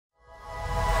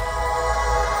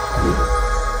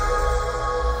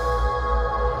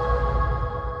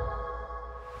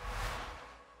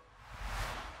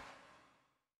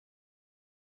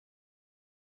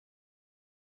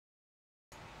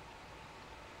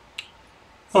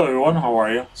Hello everyone, how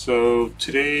are you? So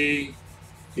today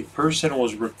a person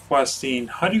was requesting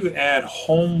how do you add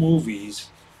home movies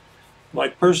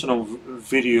like personal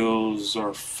videos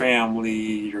or family,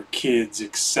 your kids,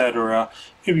 etc.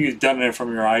 Maybe you've done it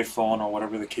from your iPhone or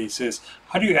whatever the case is.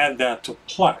 How do you add that to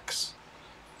Plex?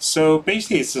 So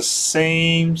basically it's the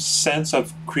same sense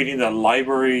of creating a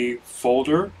library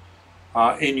folder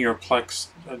in your Plex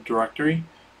directory.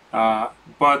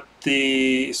 But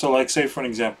so like say for an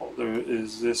example, there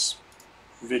is this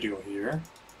video here.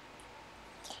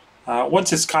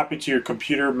 Once it's copied to your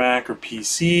computer, Mac, or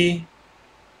PC,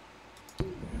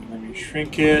 let me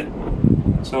shrink it.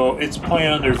 So it's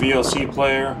playing under VLC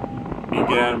player. Let me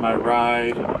get out of my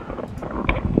ride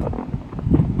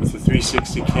with the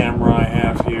 360 camera I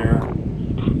have here.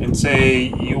 And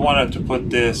say you wanted to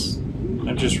put this,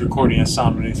 I'm just recording a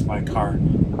sound beneath my car.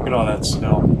 Look at all that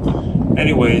snow.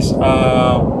 Anyways,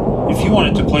 if you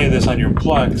wanted to play this on your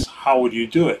Plex, how would you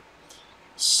do it?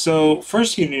 So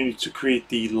first you need to create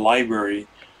the library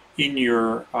in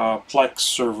your Plex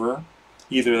server,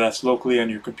 either that's locally on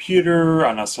your computer,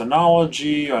 on a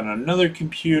Synology, on another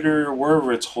computer,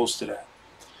 wherever it's hosted at.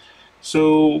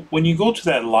 So when you go to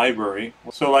that library,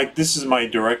 so like this is my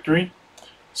directory,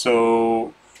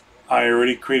 so I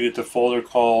already created the folder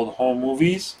called Home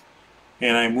Movies,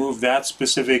 and I moved that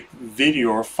specific video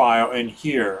or file in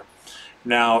here.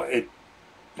 Now it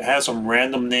has some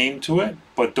random name to it,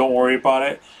 but don't worry about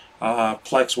it.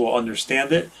 Plex will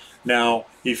understand it. Now,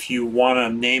 if you want to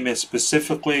name it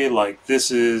specifically, like this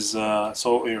is,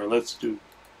 so here, let's do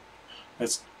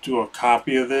a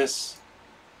copy of this,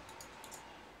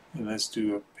 and let's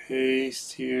do a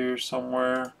paste here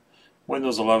somewhere.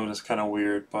 Windows 11 is kind of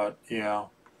weird, but yeah.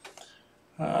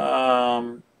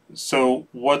 So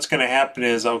what's going to happen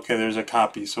is, okay, there's a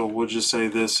copy. So we'll just say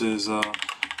this is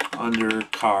under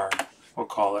car. We'll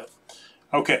call it.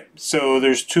 Okay, so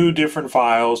there's two different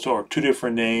files or two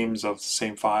different names of the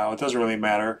same file. It doesn't really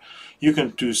matter. You can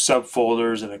do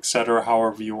subfolders and etc.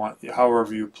 however you want,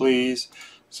 however you please.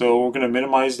 So we're going to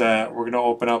minimize that. We're going to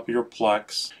open up your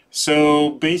Plex. So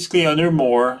basically under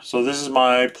more, so this is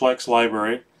my Plex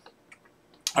library.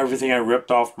 Everything I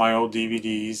ripped off my old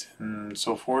DVDs and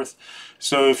so forth.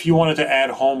 So if you wanted to add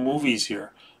home movies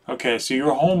here, okay, so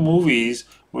your home movies,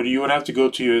 what you would have to go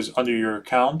to is under your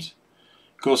account.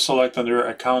 Go select under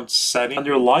account settings.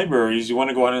 Under libraries, you want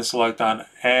to go ahead and select on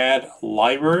add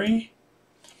library.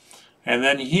 And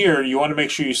then here, you want to make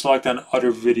sure you select on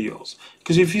other videos.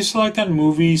 Because if you select on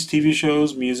movies, TV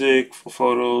shows, music,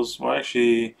 photos, well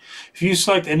actually, if you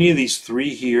select any of these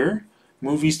three here,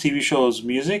 movies, TV shows,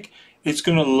 music, it's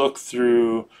going to look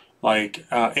through like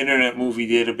Internet Movie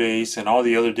Database and all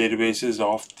the other databases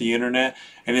off the internet,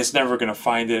 and it's never going to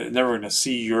find it, it's never going to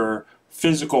see your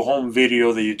physical home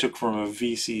video that you took from a a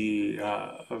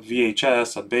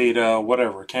VHS, a beta,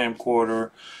 whatever, camcorder,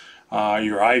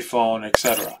 your iPhone,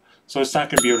 etc. So it's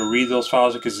not going to be able to read those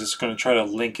files because it's going to try to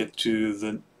link it to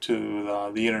the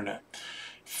internet.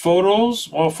 Photos,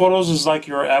 well, photos is like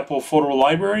your Apple photo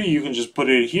library. You can just put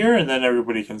it here and then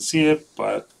everybody can see it,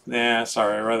 but nah,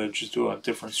 sorry, I'd rather just do a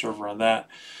different server on that.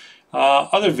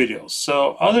 Other videos.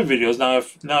 So other videos,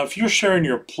 now if you're sharing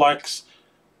your Plex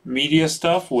media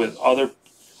stuff with other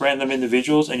random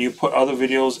individuals and you put other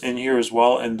videos in here as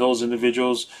well, and those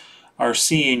individuals are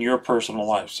seeing your personal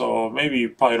life, so maybe you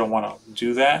probably don't want to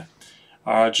do that.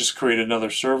 Just create another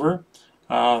server,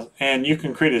 and you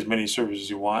can create as many servers as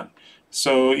you want.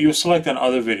 So you select on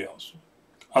other videos.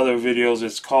 Other videos,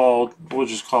 it's called, we'll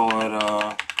just call it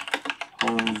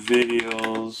home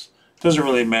videos. Doesn't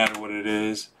really matter what it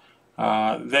is.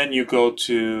 Then you go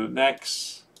to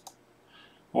next,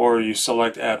 or you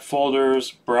select add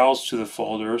folders, browse to the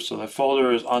folder. So the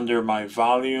folder is under my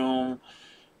volume,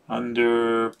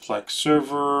 under Plex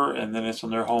server, and then it's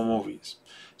under home movies.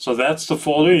 So that's the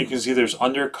folder. You can see there's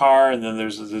under car and then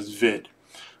there's this vid.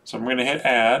 So I'm going to hit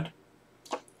add,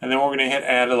 and then we're going to hit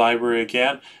add a library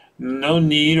again. No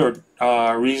need or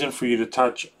reason for you to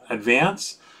touch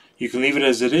advance. You can leave it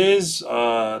as it is.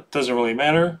 Doesn't really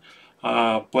matter.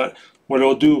 But what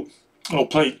it'll do, it'll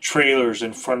play trailers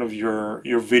in front of your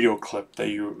video clip that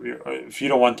if you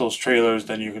don't want those trailers,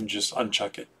 then you can just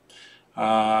uncheck it.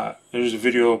 There's a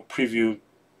video preview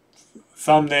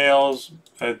thumbnails.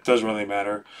 It doesn't really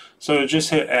matter. So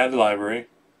just hit add library.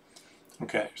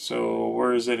 Okay, so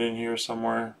where is it in here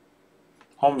somewhere?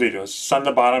 Home videos. It's on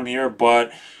the bottom here,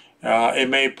 but it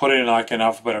may put it in like an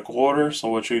alphabetical order. So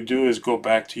what you do is go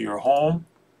back to your home.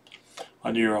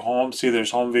 Under your home, see there's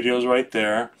home videos right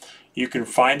there. You can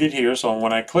find it here. So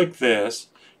when I click this,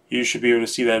 you should be able to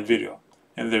see that video.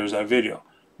 And there's that video.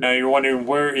 Now you're wondering,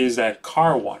 where is that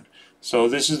car one? So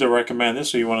this is the recommended,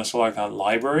 so you want to select on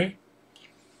library.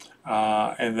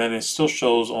 And then it still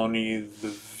shows only the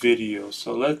video.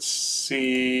 So let's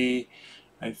see,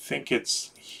 I think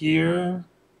it's here.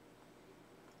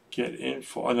 Get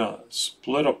info, oh no,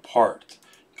 split apart.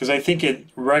 Because I think it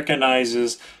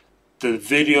recognizes the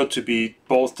video to be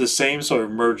both the same, so it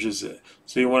merges it.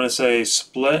 So you want to say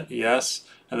split, yes,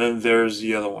 and then there's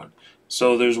the other one.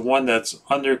 So there's one that's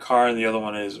under car and the other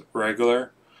one is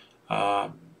regular.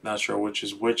 Not sure which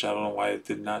is which. I don't know why it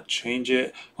did not change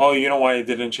it. Oh, you know why it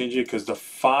didn't change it? Because the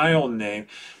file name.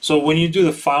 So when you do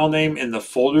the file name in the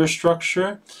folder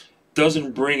structure,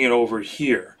 doesn't bring it over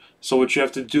here. So what you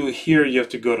have to do here, you have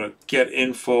to go to get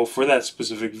info for that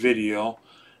specific video.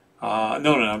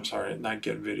 No, I'm sorry, not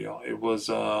get video. It was,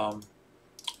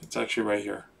 it's actually right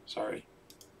here. Sorry.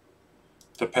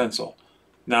 The pencil.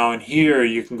 Now in here,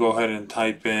 you can go ahead and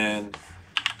type in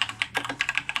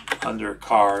under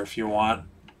car if you want.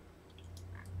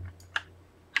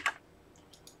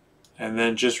 And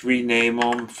then just rename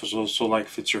them. So like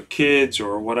if it's your kids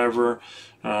or whatever,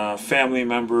 family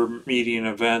member, meeting,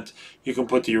 event, you can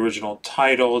put the original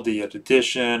title, the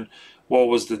edition, what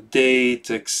was the date,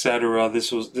 etc.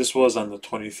 This was on the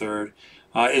 23rd.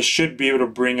 It should be able to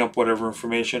bring up whatever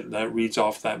information that reads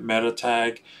off that meta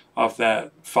tag of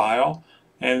that file.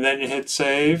 And then you hit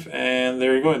save, and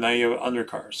there you go. Now you have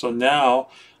undercar. So now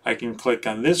I can click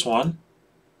on this one,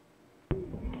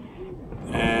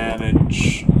 and it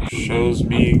shows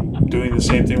me doing the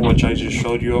same thing which I just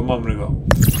showed you a moment ago.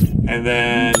 And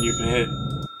then you can hit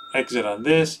exit on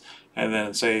this, and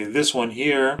then say this one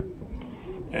here,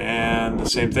 and the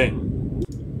same thing.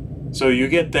 So you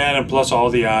get that, and plus all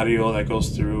the audio that goes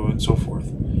through and so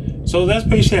forth. So that's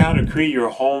basically how to create your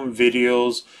home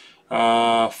videos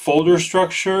folder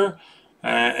structure,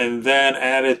 and then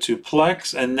add it to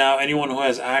Plex. And now anyone who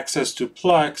has access to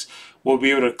Plex will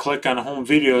be able to click on home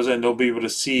videos, and they'll be able to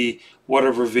see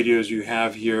whatever videos you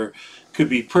have here. Could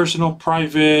be personal,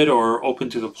 private, or open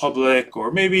to the public,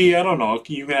 or maybe, I don't know,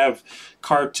 you can have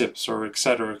card tips or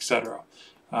etc. etc.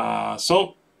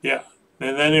 So yeah,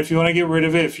 and then if you want to get rid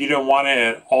of it, if you don't want it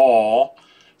at all,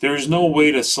 there's no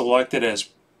way to select it as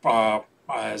a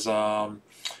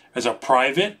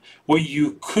private. What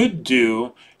you could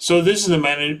do, so this is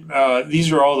the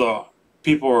these are all the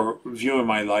people who are viewing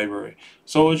my library.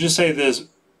 So we'll just say this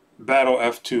Battle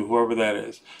F2, whoever that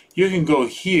is. You can go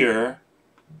here,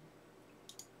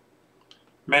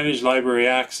 manage library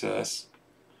access,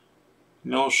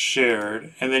 no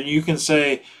shared, and then you can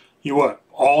say you want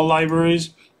all libraries,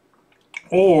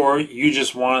 or you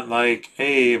just want like,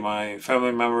 hey, my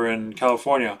family member in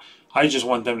California, I just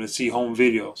want them to see home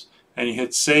videos. And you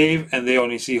hit save, and they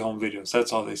only see home videos.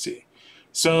 That's all they see.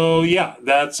 So yeah,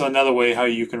 that's another way how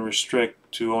you can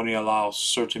restrict to only allow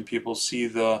certain people see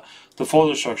the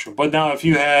folder structure. But now if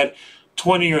you had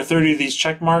 20 or 30 of these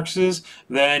check marks,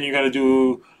 then you got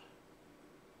to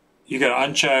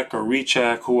uncheck or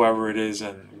recheck whoever it is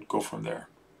and go from there.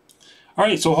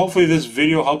 Alright, so hopefully this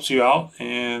video helps you out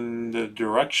in the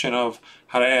direction of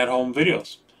how to add home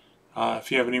videos.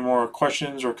 If you have any more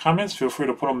questions or comments, feel free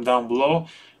to put them down below.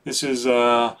 This is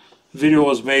video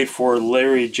was made for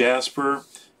Larry Jasper.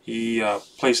 He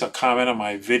placed a comment on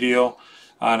my video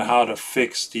on how to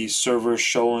fix these servers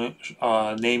showing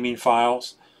naming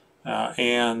files.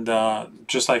 And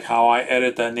just like how I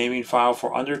edit that naming file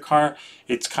for undercar,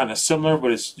 it's kind of similar,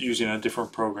 but it's using a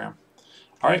different program.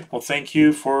 Alright, well, thank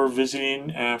you for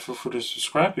visiting, and feel free to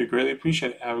subscribe. We greatly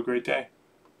appreciate it. Have a great day.